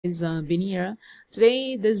It's Binni here.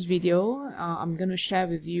 Today, this video, I'm going to share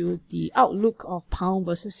with you the outlook of pound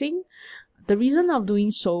versus Sing. The reason of doing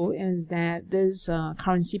so is that this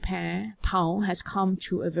currency pair, pound, has come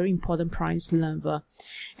to a very important price level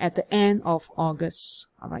at the end of August.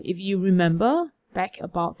 Alright, if you remember, back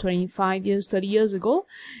about 25 years, 30 years ago,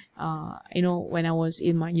 when I was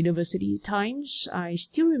in my university times, I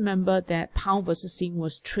still remember that pound versus Sing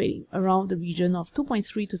was trading around the region of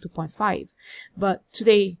 2.3 to 2.5. But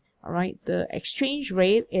today, alright, the exchange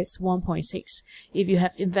rate is 1.6. If you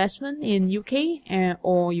have investment in UK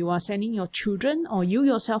or you are sending your children or you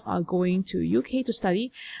yourself are going to UK to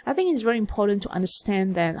study, I think it's very important to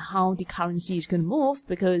understand that how the currency is going to move,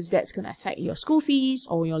 because that's going to affect your school fees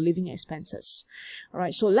or your living expenses.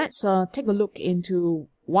 Alright, so let's take a look into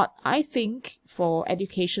what I think for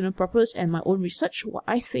educational purpose and my own research, what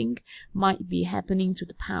I think might be happening to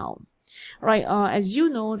the pound. Alright, as you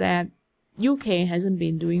know that UK hasn't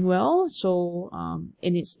been doing well, so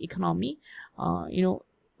in its economy,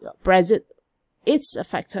 Brexit, it's a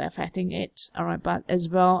factor affecting it, alright, but as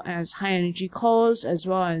well as high energy costs, as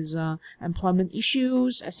well as employment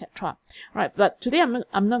issues, etc. Alright, but today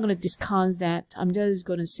I'm not going to discuss that. I'm just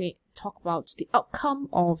going to talk about the outcome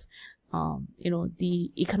of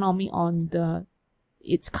the economy on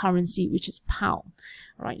its currency, which is pound.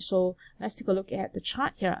 Alright, so let's take a look at the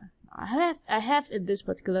chart here. I have in this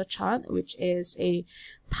particular chart, which is a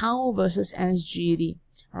pound versus GBP.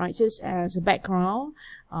 Alright, just as a background,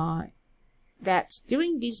 that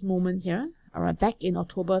during this moment here, alright, back in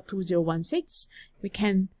October 2016, we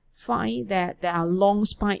can find that there are long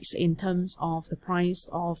spikes in terms of the price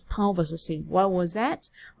of pound versus Sing. What was that?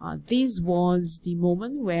 This was the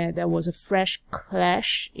moment where there was a flash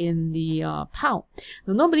crash in the pound.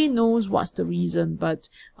 Now, nobody knows what's the reason, but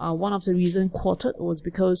one of the reasons quoted was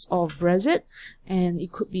because of Brexit, and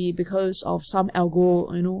it could be because of some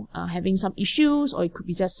algo, having some issues, or it could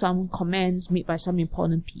be just some comments made by some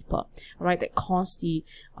important people, alright, that caused the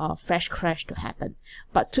flash crash to happen.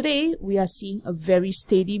 But today we are seeing a very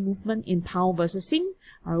steady movement in pound versus Sing.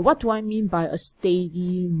 What do I mean by a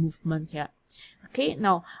steady movement here? Okay,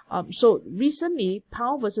 now so recently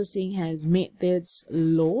pound versus Sing has made this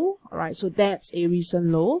low, alright, so that's a recent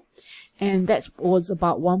low, and that was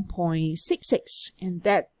about 1.66, and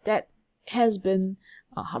that has been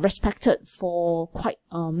respected for quite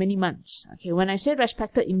many months. Okay, when I say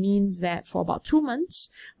respected, it means that for about 2 months,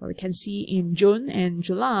 we can see in June and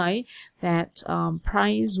July that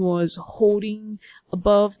price was holding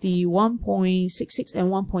above the 1.66 and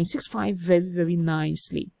 1.65 very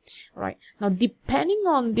nicely. Right, now depending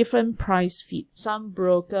on different price feed, some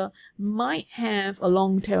broker might have a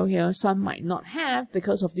long tail here, some might not have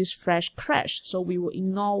because of this flash crash, so we will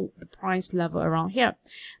ignore the price level around here.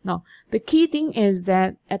 Now the key thing is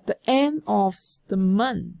that at the end of the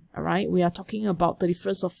month, all right, we are talking about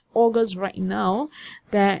 31st of August right now,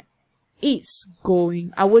 that it's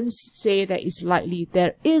going, I wouldn't say that it's likely,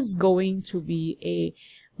 there is going to be a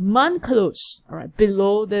month close, all right,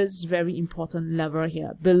 below this very important level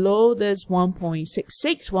here, below this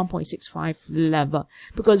 1.66, 1.65 level,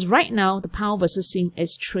 because right now the pound versus Sing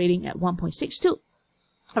is trading at 1.62.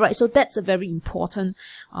 All right, so that's a very important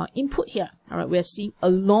input here. All right, we are seeing a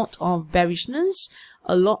lot of bearishness,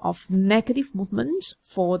 a lot of negative movement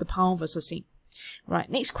for the pound versus Sing. Right,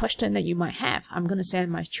 next question that you might have: I'm going to send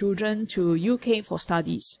my children to UK for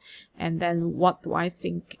studies, and then what do I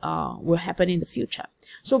think will happen in the future?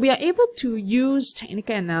 So we are able to use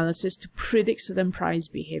technical analysis to predict certain price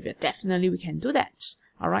behavior. Definitely we can do that.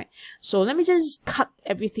 Alright, so let me just cut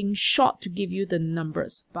everything short to give you the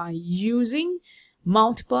numbers by using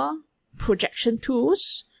multiple projection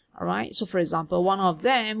tools. Alright, so for example, one of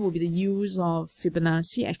them will be the use of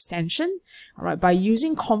Fibonacci extension. Alright, by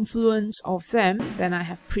using confluence of them, then I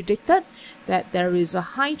have predicted that there is a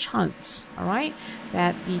high chance, alright,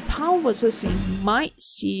 that the pound versus Sing might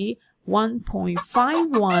see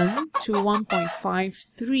 1.51 to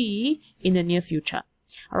 1.53 in the near future.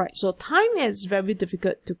 Alright, so time is very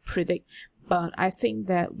difficult to predict, but I think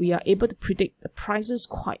that we are able to predict the prices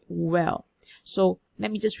quite well. So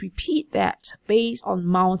let me just repeat that. Based on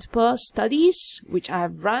multiple studies which I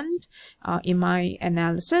have run in my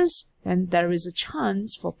analysis, then there is a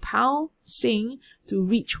chance for pound Sing to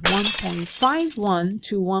reach 1.51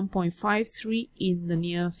 to 1.53 in the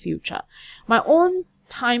near future. My own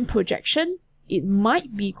time projection, it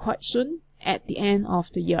might be quite soon at the end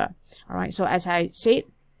of the year. Alright, so as I said,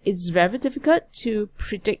 it's very difficult to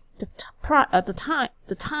predict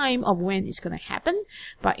the time of when it's going to happen,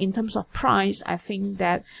 but in terms of price, I think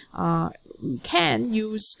that we can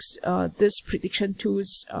use this prediction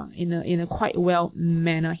tools in a quite well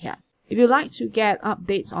manner here. If you'd like to get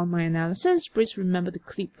updates on my analysis, please remember to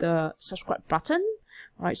click the subscribe button,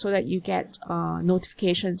 right, so that you get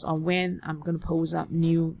notifications on when I'm going to post up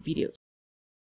new videos.